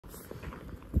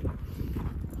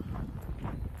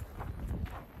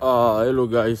Hello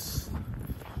guys,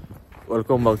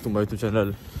 welcome back to my YouTube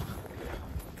channel.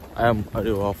 I am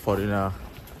Arewa Foreigner.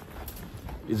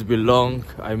 It's been long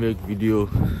I make video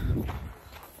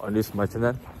on this my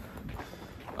channel.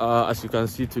 As you can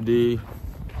see today,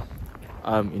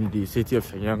 I'm in the city of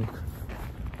Shenyang.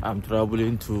 I'm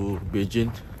traveling to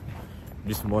Beijing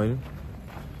this morning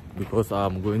because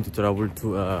I'm going to travel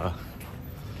to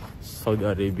Saudi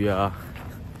Arabia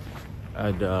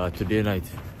and today night.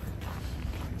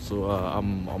 So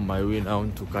I'm on my way now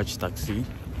to catch taxi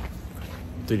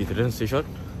to the train station.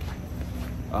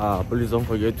 Please don't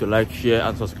forget to like, share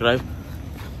and subscribe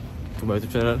to my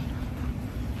YouTube channel.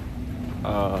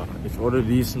 It's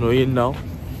already snowing now.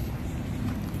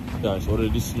 Yeah, it's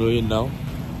already snowing now.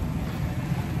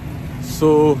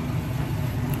 So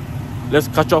let's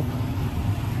catch up.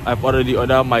 I've already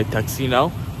ordered my taxi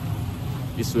now.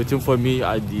 It's waiting for me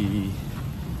at the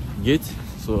gate.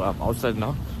 So I'm outside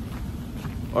now.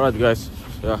 Alright guys,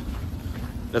 yeah,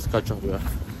 let's catch up. Yeah.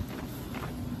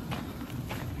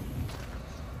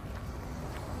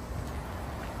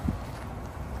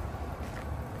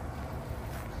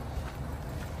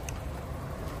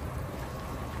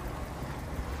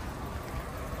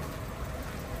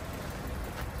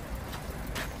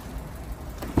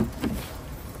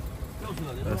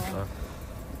 Let's start.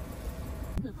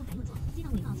 后排落座，接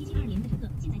到尾号772连的乘客，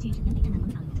现在去沈阳北站南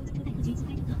广场出租车待客区速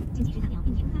开乘客，请及时打表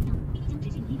并填发票，并将执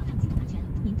行可以保障系统安全。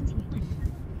祝您出行愉快。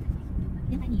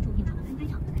200米处右转分开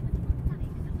场。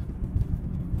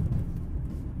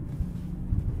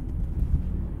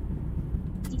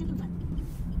即将右转，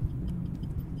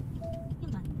右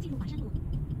转进入华山路。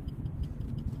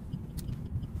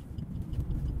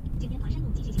前沿华山路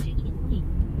继续行驶1.5公里。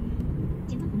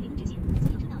前方红绿灯直行，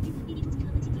所有车道均分滴滴出租车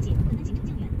分行提醒，本单行程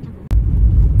较远，长途。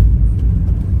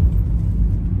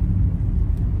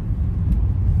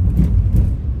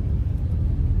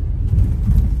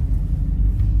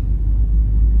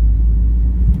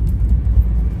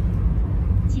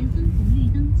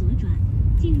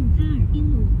 进入哈尔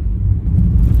滨路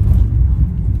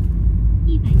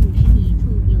，150米处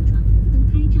右闯红灯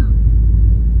拍照，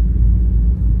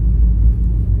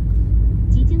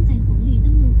即将在红绿灯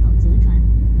路口左转。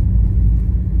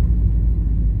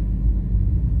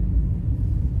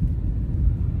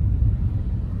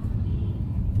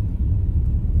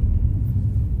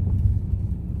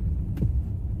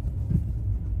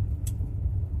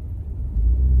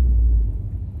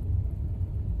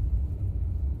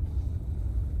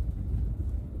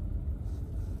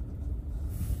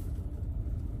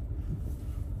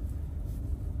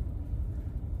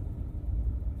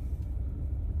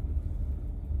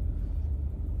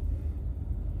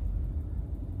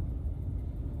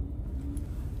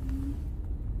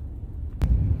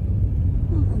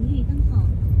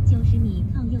90米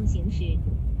靠右行驶。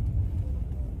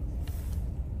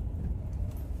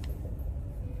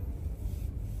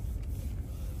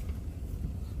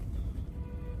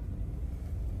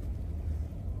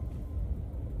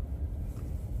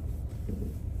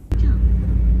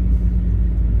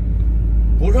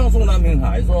不上送单平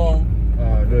台是吧？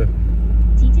对。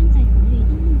即将在红绿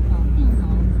灯路口掉头。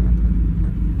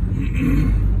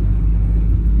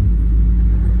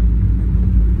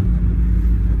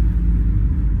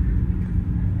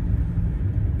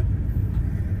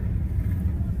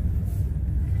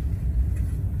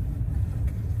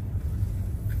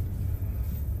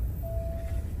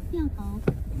掉头。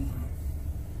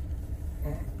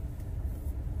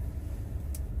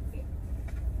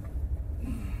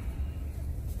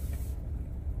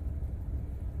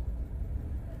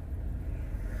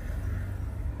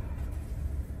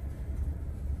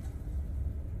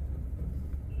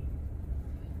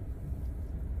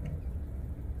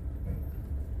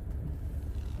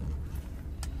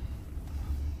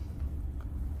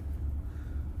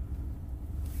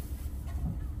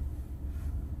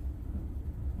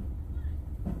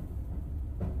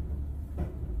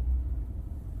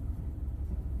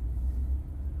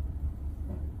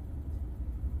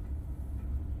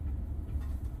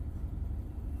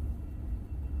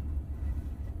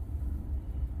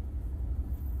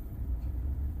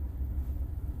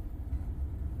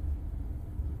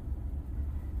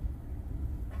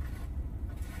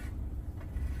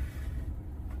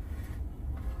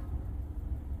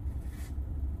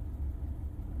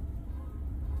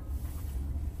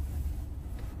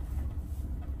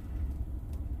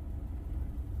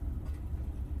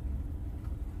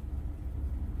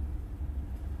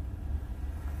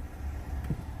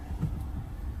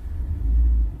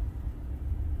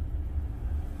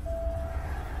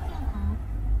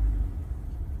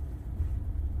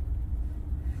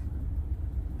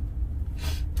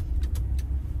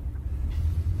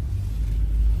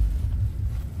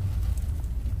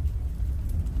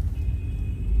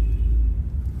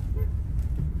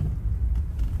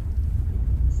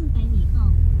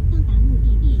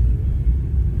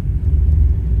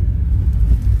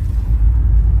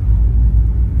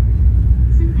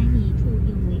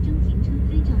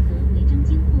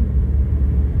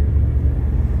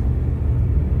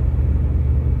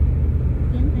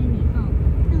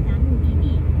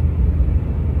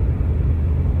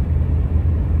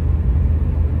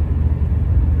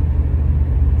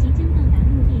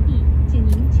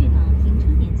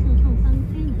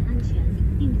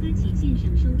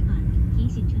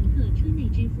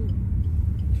支付。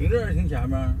停这儿停前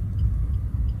面。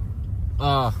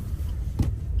啊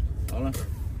好了，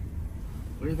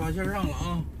我给你发线上了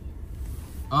啊！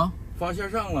啊发线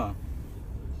上了。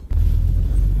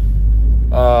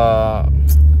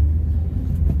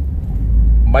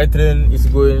My train is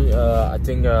going, I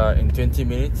think, in 20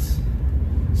 minutes.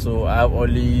 So I have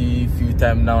only few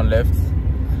time now left.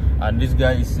 And this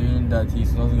guy is saying that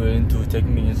he's not going to take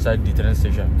me inside the train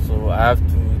station. So I have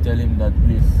to tell him that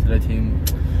please let him.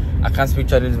 I can't speak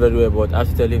Chinese very well, but I have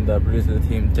to tell him that please let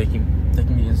him take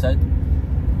me inside,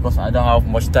 because I don't have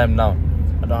much time now.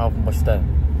 I don't have much time.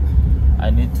 I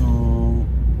need to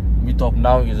meet up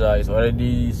now. It's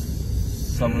already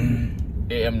 7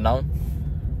 a.m. now,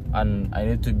 and I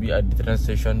need to be at the train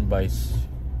station by.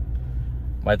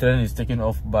 My train is taking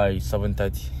off by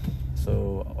 7:30.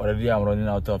 So already I'm running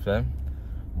out of time,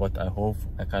 but I hope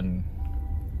I can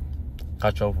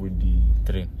catch up with the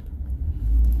train.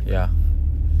 Yeah,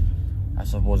 I'm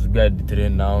supposed to be at the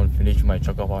train now and finish my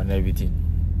check-up and everything,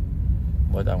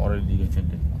 but I'm already getting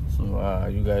late now. So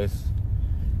you guys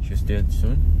should stay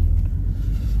tuned.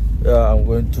 Yeah, I'm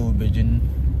going to Beijing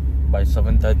by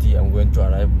 7:30. I'm going to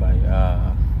arrive by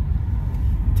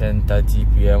 10:30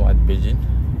 p.m. at Beijing.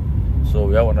 So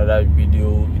we have another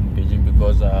video in Beijing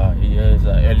because here is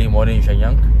early morning in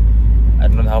Shenyang. I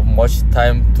don't have much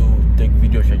time to take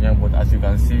video of Shenyang, but as you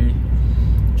can see,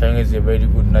 Shenyang is a very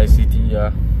good, nice city.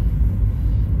 Yeah.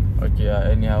 Okay.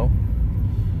 Anyhow,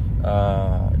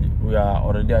 we are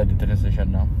already at the train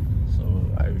station now, so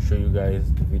I will show you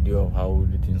guys the video of how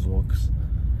the things works.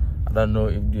 I don't know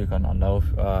if they can allow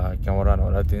camera and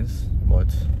other things, but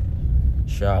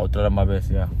sure, I'll try my best.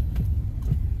 Yeah.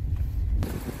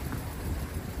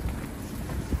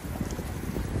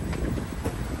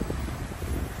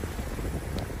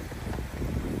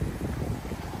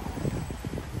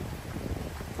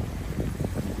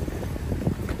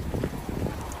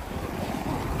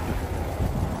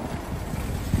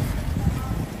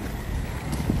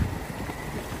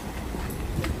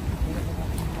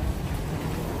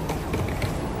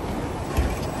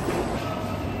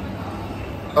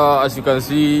 As you can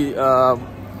see,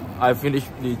 I finished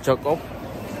the check-up.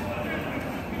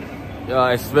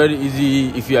 It's very easy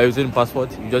if you are using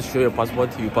passport. You just show your passport,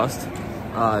 you passed.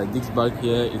 This back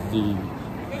here is the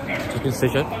check-in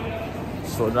station.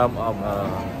 So now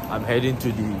I'm heading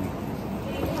to the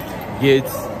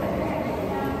gate.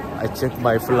 I checked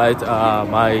my flight,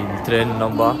 my train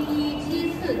number.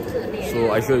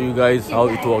 So I show you guys how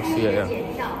it works here. Yeah.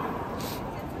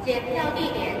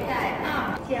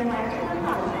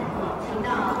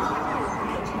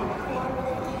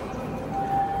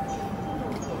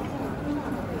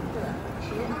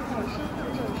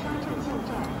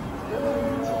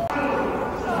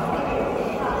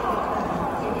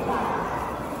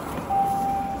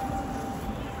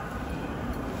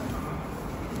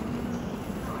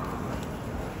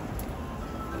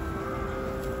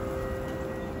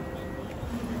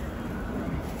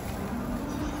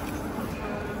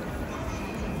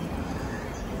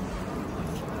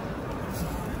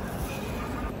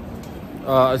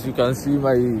 ，as you can see,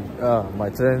 my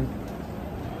train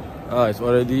is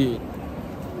already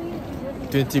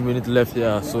 20 minutes left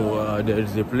here. So there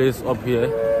is a place up here.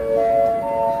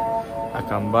 I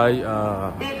can buy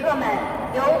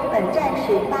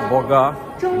burger,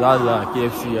 that's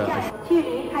KFC. 距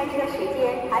离开车时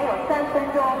间还有3分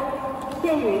钟，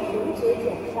限于停止检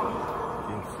票，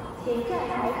请站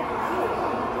台上列上。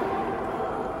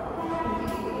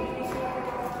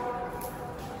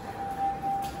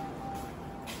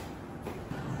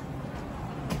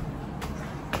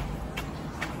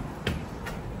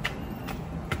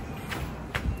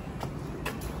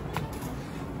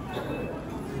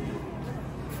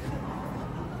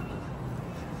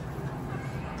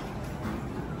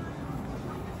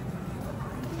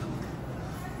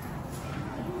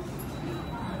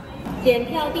 检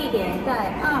票地点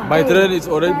在2。My train is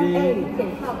already.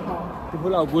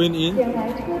 People are going in,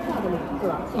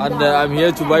 and I'm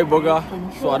here to buy burger.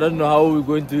 So I don't know how we're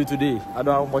going to do today. I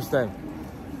don't have much time.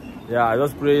 Yeah, I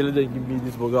just pray let them give me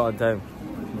this burger on time,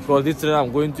 because this train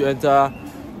I'm going to enter,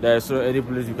 there's no any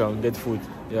place you can get food.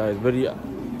 Yeah, it's very.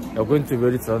 You're going to be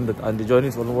very surrounded, and the journey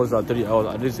is almost 3 hours.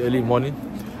 At this early morning,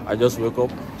 I just wake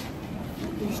up.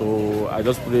 So I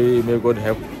just pray may God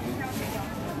help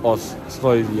us. It's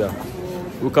not easy. Yeah.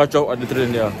 We'll catch up at the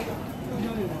train. Yeah.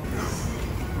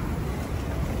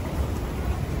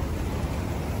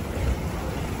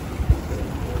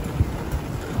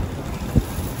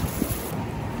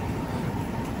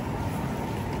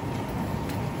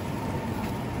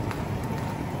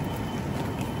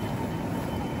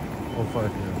 Oh,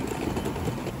 fuck, yeah.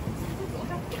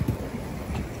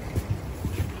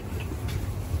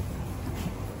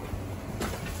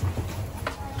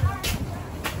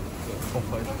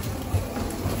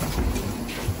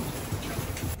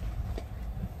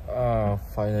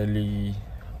 Finally,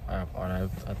 I have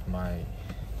arrived at my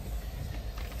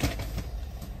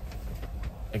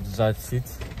exact seat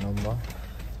number.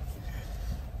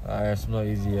 It's not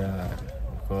easy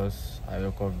because I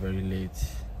woke up very late.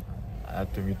 I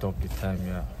had to meet up the time,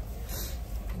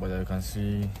 but you can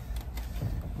see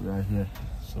we are here.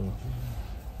 So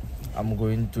I'm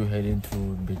going to head into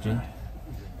Beijing.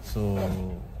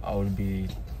 So I will be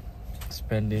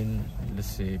spending, let's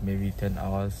say, maybe 10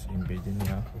 hours in Beijing.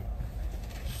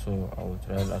 So I will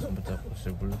try as much as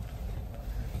possible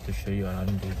to show you around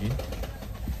Beijing.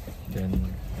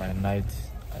 Then by night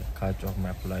I catch off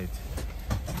my flight.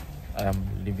 I am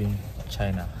leaving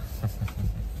China.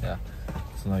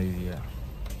 It's not easy.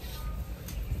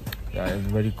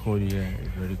 It's very cold here.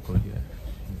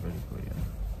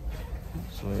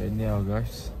 So anyhow,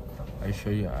 guys, I show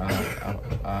you.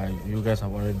 You guys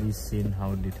have already seen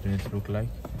how the trains look like,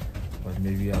 but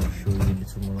maybe I'll show you a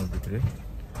little more of the train.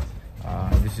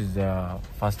 This is the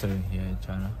fast train here in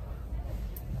China.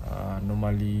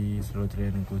 Normally slow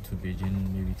train go to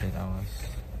Beijing maybe 10 hours,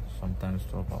 sometimes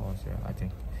 12 hours. I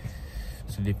think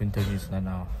sleeping train is 9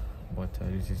 hours, but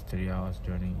this is 3 hours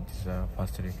journey. It is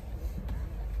fast train.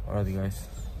 Alright guys,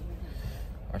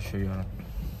 I'll show you around.